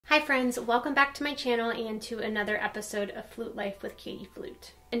Hi friends, welcome back to my channel and to another episode of Flute Life with Katie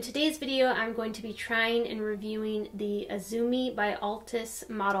Flute. In today's video, I'm going to be trying and reviewing the Azumi by Altus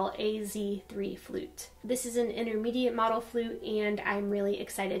model AZ3 flute. This is an intermediate model flute and I'm really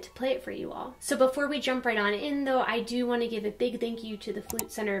excited to play it for you all. So before we jump right on in though, I do want to give a big thank you to the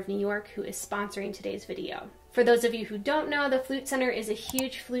Flute Center of NY who is sponsoring today's video. For those of you who don't know, the Flute Center is a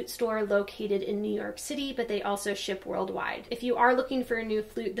huge flute store located in New York City, but they also ship worldwide. If you are looking for a new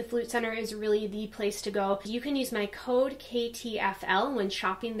flute, the Flute Center is really the place to go. You can use my code KTFL when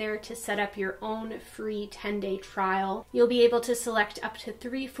shopping there to set up your own free 10-day trial. You'll be able to select up to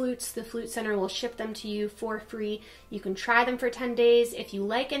 3 flutes. The Flute Center will ship them to you for free. You can try them for 10 days. If you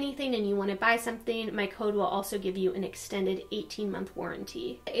like anything and you want to buy something, my code will also give you an extended 18-month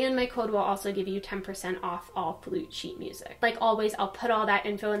warranty. And my code will also give you 10% off all flute sheet music. Like always, I'll put all that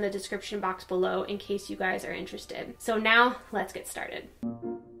info in the description box below in case you guys are interested. So now, let's get started.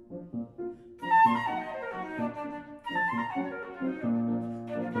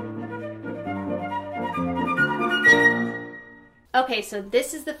 Okay, so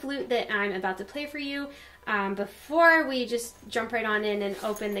this is the flute that I'm about to play for you. Before we just jump right on in and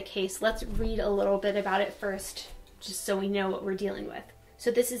open the case, let's read a little bit about it first, just so we know what we're dealing with. So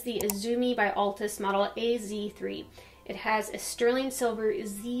this is the Azumi by Altus model AZ3. It has a sterling silver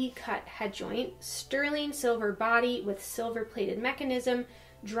Z-cut head joint, sterling silver body with silver plated mechanism,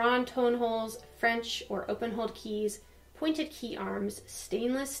 drawn tone holes, French or open hold keys, pointed key arms,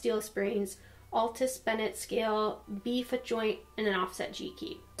 stainless steel springs, Altus Bennett scale, B foot joint, and an offset G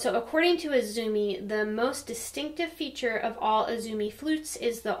key. So according to Azumi, the most distinctive feature of all Azumi flutes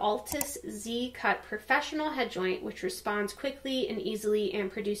is the Altus Z-cut professional head joint, which responds quickly and easily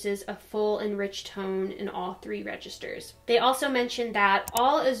and produces a full and rich tone in all 3 registers. They also mentioned that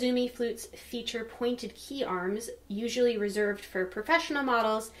all Azumi flutes feature pointed key arms, usually reserved for professional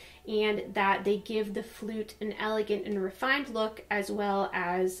models, and that they give the flute an elegant and refined look, as well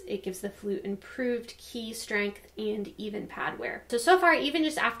as it gives the flute improved key strength and even pad wear. So far, even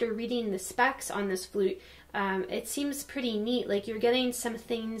just after reading the specs on this flute, it seems pretty neat. Like you're getting some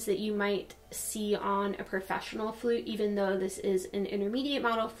things that you might see on a professional flute, even though this is an intermediate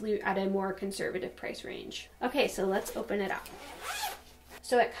model flute at a more conservative price range. Okay, so let's open it up.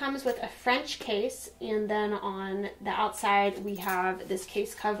 So it comes with a French case, and then on the outside we have this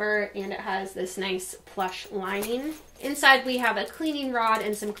case cover, and it has this nice plush lining. Inside we have a cleaning rod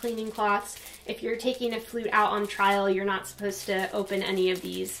and some cleaning cloths. If you're taking a flute out on trial, you're not supposed to open any of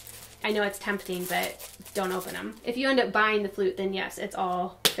these. I know it's tempting, but don't open them. If you end up buying the flute, then yes, it's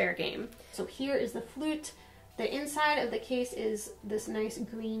all fair game. So here is the flute. The inside of the case is this nice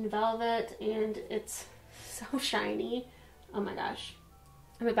green velvet, and it's so shiny. Oh my gosh.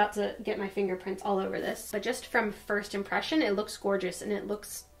 I'm about to get my fingerprints all over this, but just from first impression, it looks gorgeous and it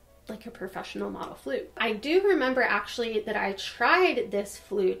looks like a professional model flute. I do remember actually that I tried this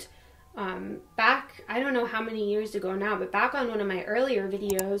flute back, I don't know how many years ago now, but back on one of my earlier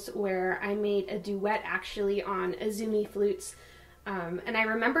videos where I made a duet actually on Azumi flutes. And I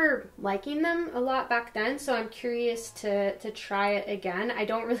remember liking them a lot back then, so I'm curious to try it again. I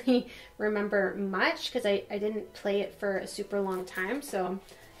don't really remember much because I didn't play it for a super long time, so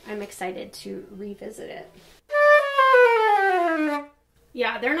I'm excited to revisit it.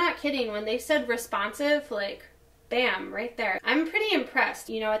 Yeah, they're not kidding. When they said responsive, like, bam, right there. I'm pretty impressed.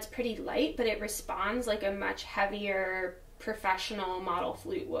 You know, it's pretty light, but it responds like a much heavier professional model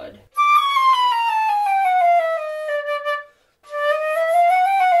flute would.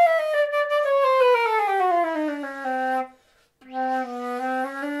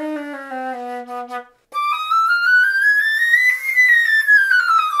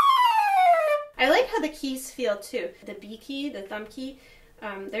 I like how the keys feel too. The B key, the thumb key,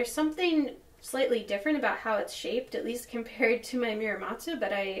 there's something slightly different about how it's shaped, at least compared to my Muramatsu,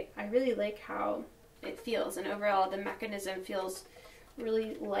 but I really like how it feels, and overall the mechanism feels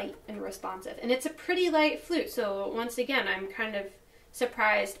really light and responsive. And it's a pretty light flute, so once again, I'm kind of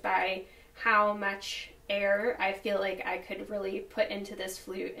surprised by how much air I feel like I could really put into this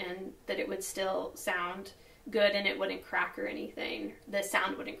flute and that it would still sound good and it wouldn't crack or anything. The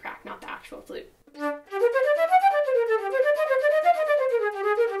sound wouldn't crack, not the actual flute.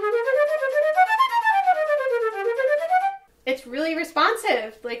 It's really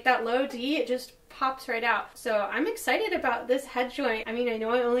responsive. Like that low D, it just pops right out. So I'm excited about this head joint. I mean, I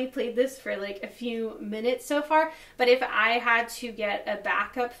know I only played this for like a few minutes so far, but if I had to get a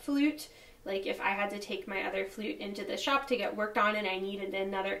backup flute, like if I had to take my other flute into the shop to get worked on and I needed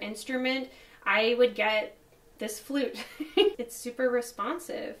another instrument, I would get this flute. It's super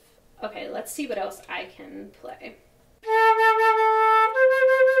responsive. Okay, let's see what else I can play.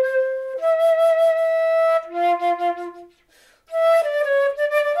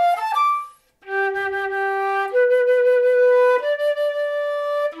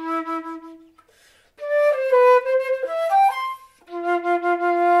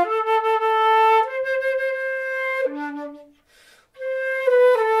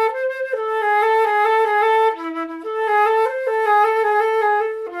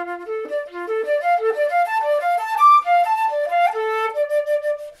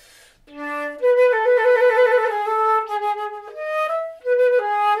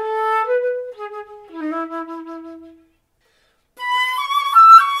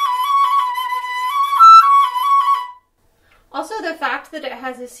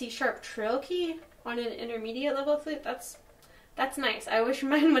 a C-sharp trill key on an intermediate level flute. That's nice. I wish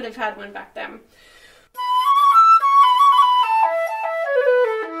mine would have had one back then.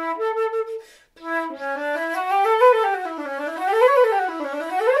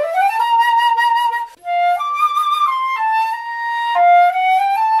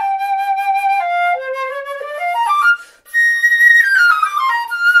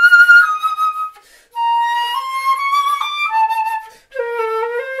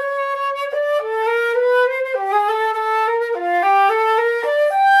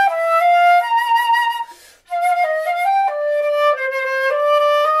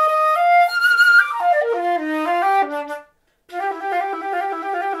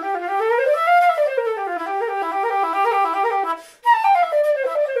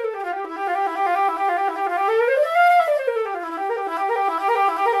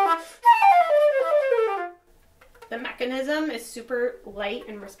 The mechanism is super light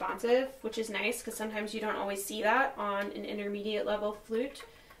and responsive, which is nice because sometimes you don't always see that on an intermediate level flute.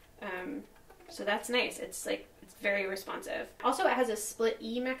 So that's nice. It's very responsive. Also, it has a split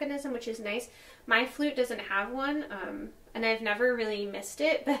E mechanism, which is nice. My flute doesn't have one, and I've never really missed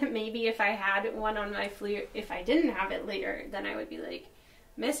it, but maybe if I had one on my flute, if I didn't have it later, then I would be like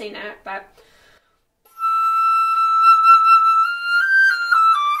missing it. But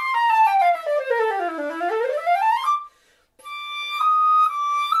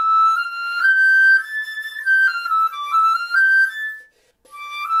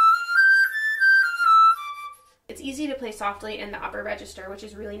it's easy to play softly in the upper register, which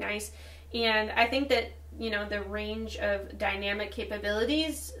is really nice. And I think that, you know, the range of dynamic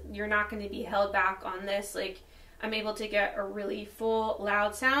capabilities, you're not going to be held back on this. Like, I'm able to get a really full,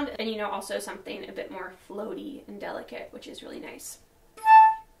 loud sound, and, you know, also something a bit more floaty and delicate, which is really nice.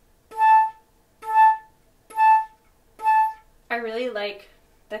 I really like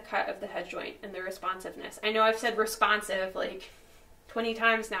the cut of the head joint and the responsiveness. I know I've said responsive like 20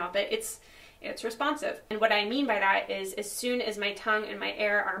 times now, but it's responsive. And what I mean by that is as soon as my tongue and my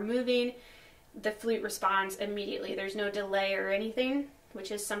air are moving, the flute responds immediately. There's no delay or anything,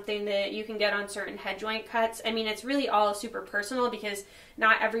 which is something that you can get on certain head joint cuts. I mean, it's really all super personal because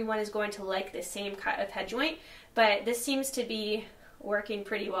not everyone is going to like the same cut of head joint, but this seems to be working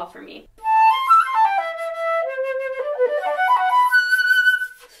pretty well for me.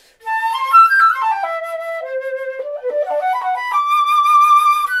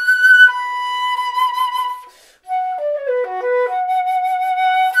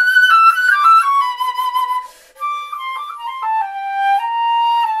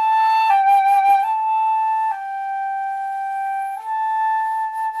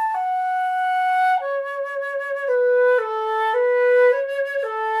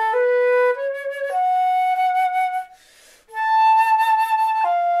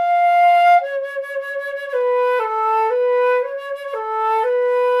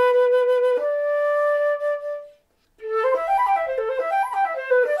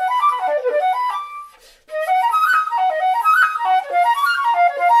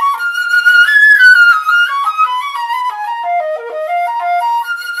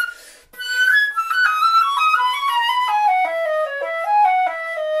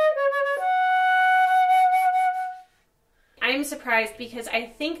 I'm surprised because I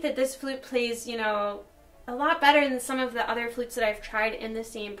think that this flute plays, you know, a lot better than some of the other flutes that I've tried in the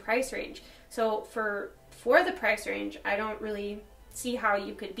same price range. So for the price range, I don't really see how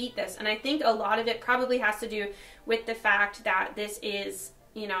you could beat this. And I think a lot of it probably has to do with the fact that this is,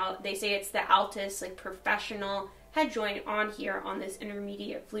 you know, they say it's the Altus, like, professional head joint on here on this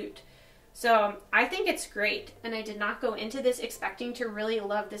intermediate flute. So I think it's great, and I did not go into this expecting to really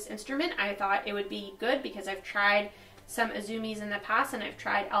love this instrument. I thought it would be good because I've tried some Azumis in the past and I've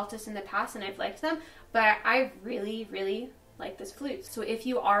tried Altus in the past and I've liked them, but I really, really like this flute. So if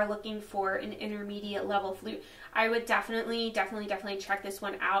you are looking for an intermediate level flute, I would definitely check this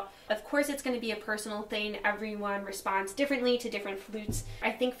one out. Of course, it's going to be a personal thing. Everyone responds differently to different flutes.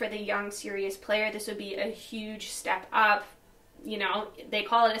 I think for the young, serious player, this would be a huge step up. You know, they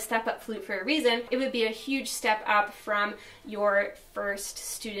call it a step-up flute for a reason. It would be a huge step up from your first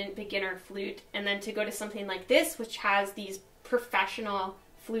student beginner flute, and then to go to something like this, which has these professional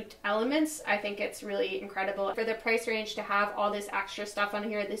flute elements, I think it's really incredible. For the price range, to have all this extra stuff on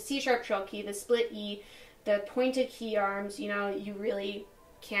here, the C-sharp trill key, the split E, the pointed key arms, you know, you really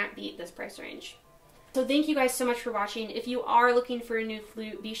can't beat this price range. So thank you guys so much for watching. If you are looking for a new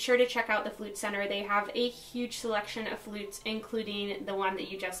flute, be sure to check out the Flute Center. They have a huge selection of flutes, including the one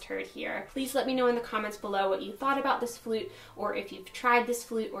that you just heard here. Please let me know in the comments below what you thought about this flute, or if you've tried this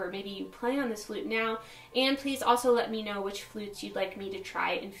flute, or maybe you play on this flute now. And please also let me know which flutes you'd like me to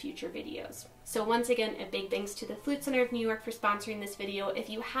try in future videos. So once again, a big thanks to the Flute Center of New York for sponsoring this video. If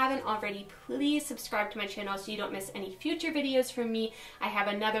you haven't already, please subscribe to my channel so you don't miss any future videos from me. I have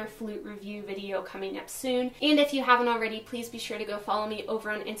another flute review video coming up soon. And if you haven't already, please be sure to go follow me over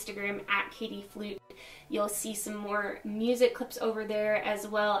on Instagram at katieflute. You'll see some more music clips over there, as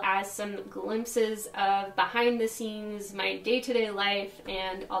well as some glimpses of behind the scenes, my day-to-day life,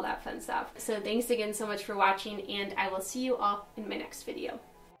 and all that fun stuff. So thanks again so much for watching, and I will see you all in my next video.